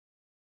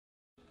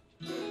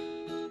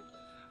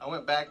I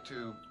went back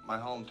to my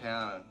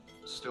hometown in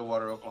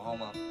Stillwater,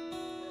 Oklahoma,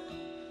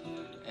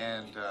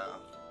 and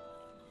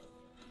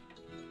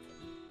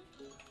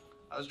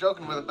I was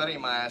joking with a buddy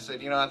of mine. I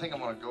said, you know, I think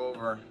I'm going to go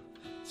over,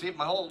 see if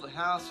my old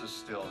house is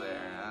still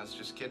there. And I was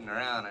just kidding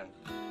around, and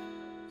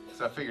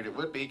so I figured it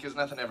would be, because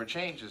nothing ever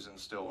changes in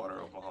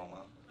Stillwater,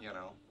 Oklahoma, you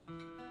know.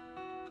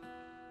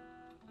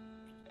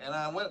 And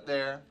I went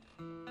there,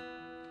 and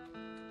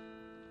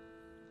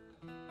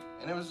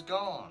it was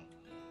gone.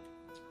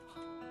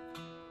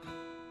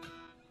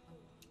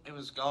 It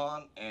was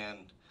gone,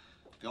 and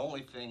the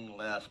only thing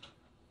left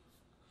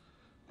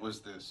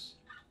was this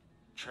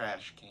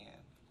trash can.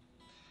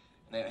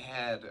 And it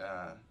had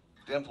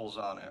dimples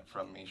on it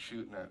from me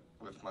shooting it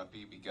with my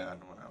BB gun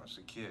when I was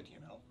a kid,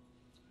 you know.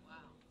 Wow.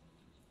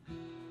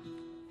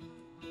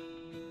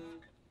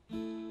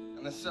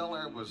 And the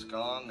cellar was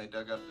gone. They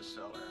dug up the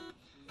cellar.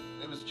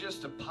 It was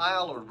just a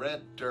pile of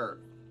red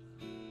dirt.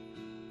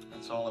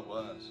 That's all it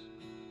was.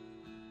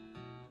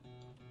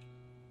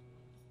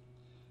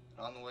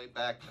 And on the way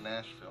back to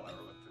Nashville, I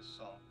wrote this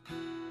song.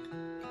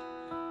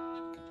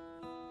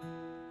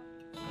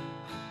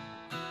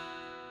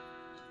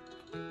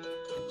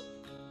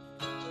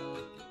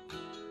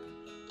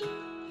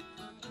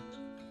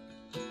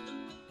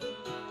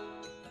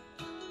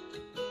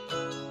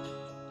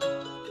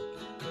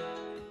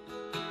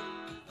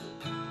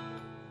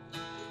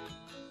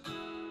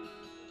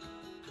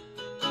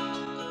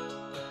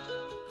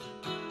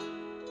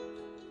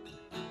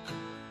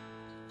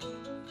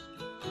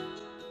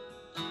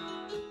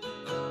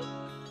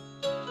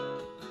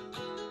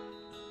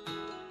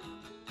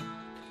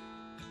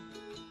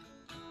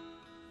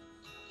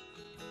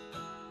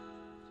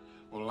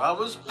 Well, I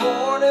was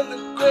born in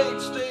the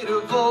great state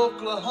of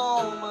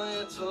Oklahoma.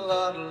 It's a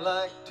lot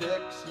like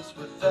Texas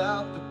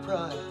without the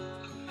pride.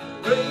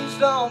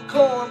 Raised on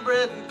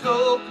cornbread and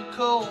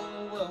Coca-Cola.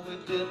 Well, we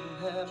didn't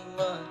have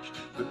much,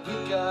 but we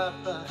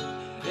got by.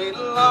 Ate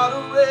a lot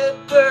of red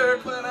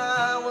dirt when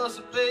I was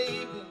a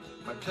baby.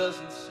 My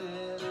cousin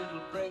said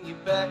it'll bring you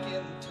back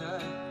in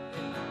time.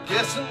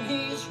 Guessing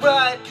he's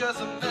right,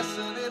 'cause I'm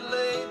missing it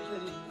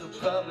lately. They'll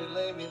probably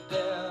lay me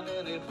down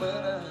in it when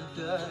I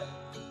die.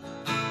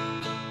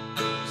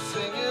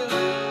 Singing,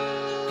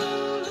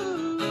 ooh,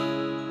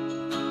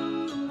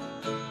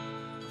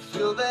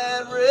 feel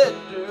that red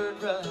dirt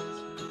rise.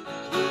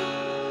 Ooh,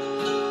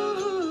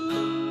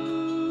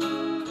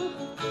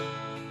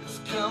 it's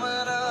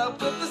coming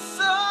up with the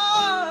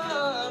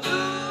sun. Ooh,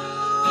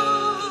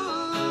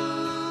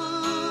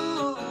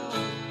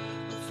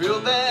 feel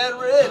that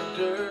red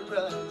dirt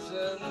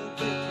rising,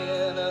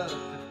 picking up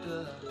the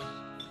dust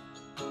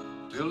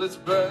till it's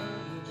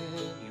burning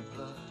in your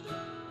blood.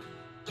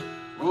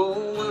 Oh,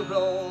 we're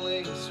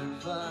only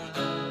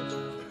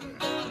surviving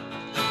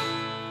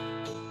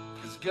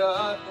 'cause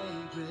God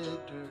made red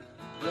dirt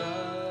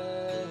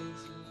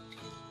rising.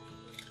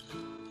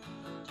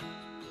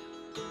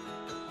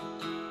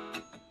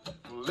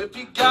 Well, if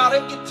you got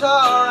a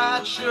guitar,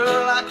 I'd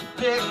sure like to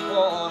pick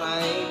one. I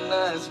ain't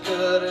as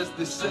good as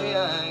they say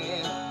I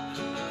am.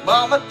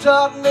 Mama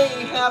taught me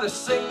how to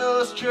sing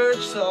those church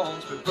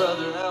songs, but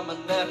brother, I'm a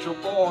natural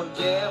born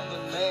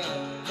gambling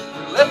man.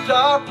 We left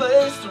our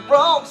place the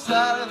wrong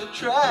side of the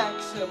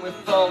tracks, and we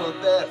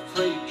followed that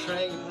freight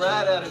train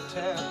right out of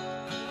town.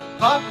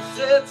 Papa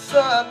said,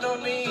 son, no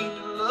need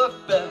to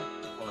look back.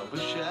 Well, I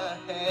wish I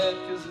had,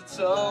 'cause it's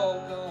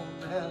all gone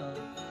now.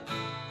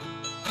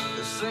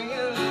 They're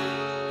singing,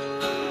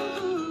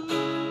 ooh,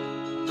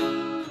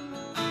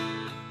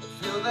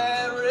 feel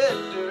that red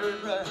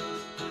dirt rise.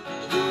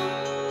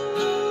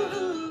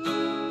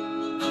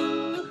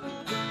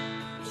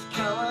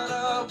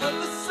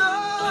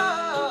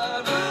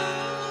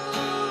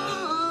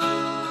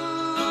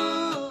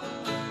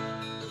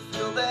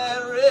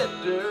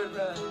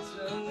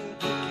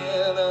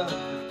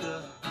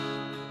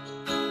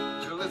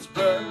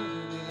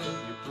 Burning in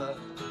your blood.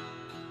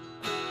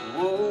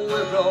 Oh,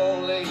 we're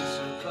only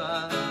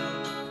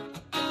surviving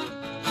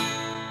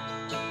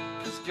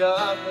 'cause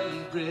God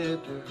made red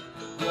dirt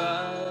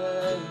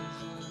rising.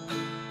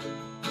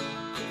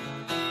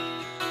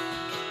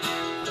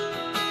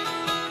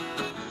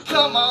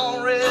 Come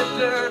on, red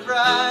dirt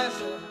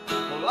rising.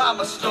 Well, I'm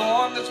a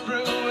storm that's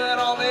brewing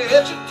on the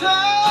edge of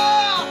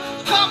town.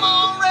 Come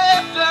on,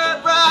 red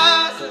dirt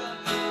rising.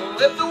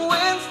 Well, if the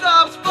wind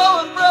stops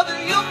blowing, brother,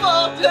 you'll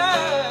fall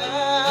down.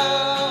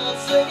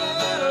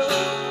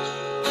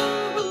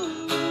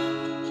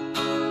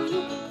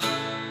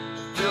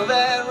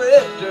 That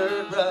red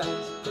dirt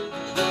rise.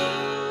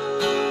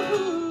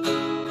 Ooh,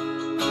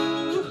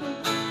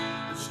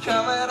 it's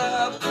coming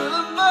up through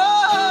the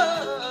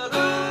mud.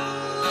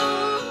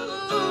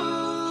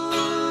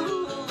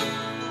 Ooh,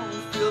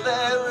 feel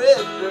that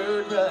red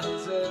dirt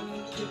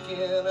rising,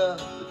 kicking up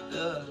the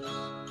dust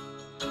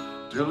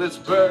till it's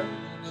burning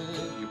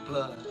in your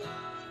blood.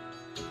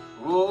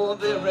 Oh,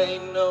 there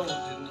ain't no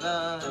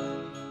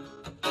denying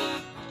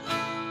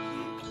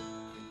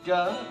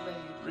God made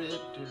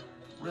red dirt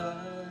rising.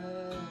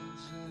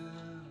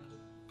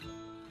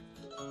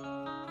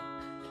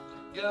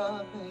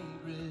 God may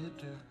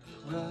return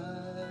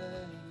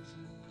rising.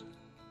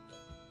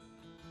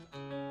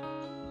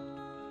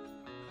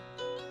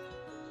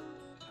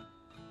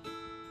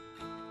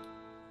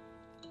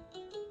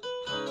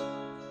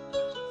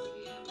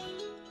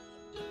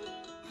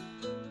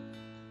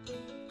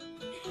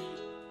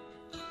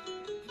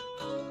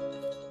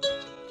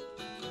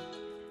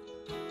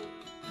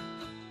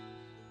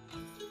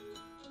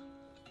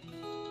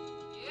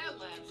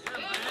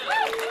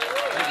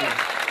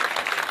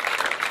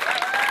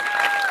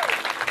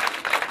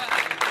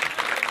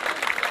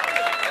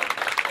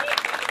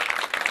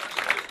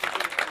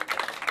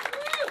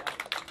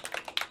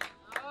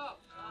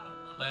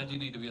 Lad, you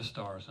need to be a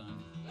star,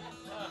 son.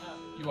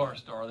 You are a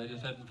star. They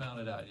just hadn't found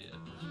it out yet.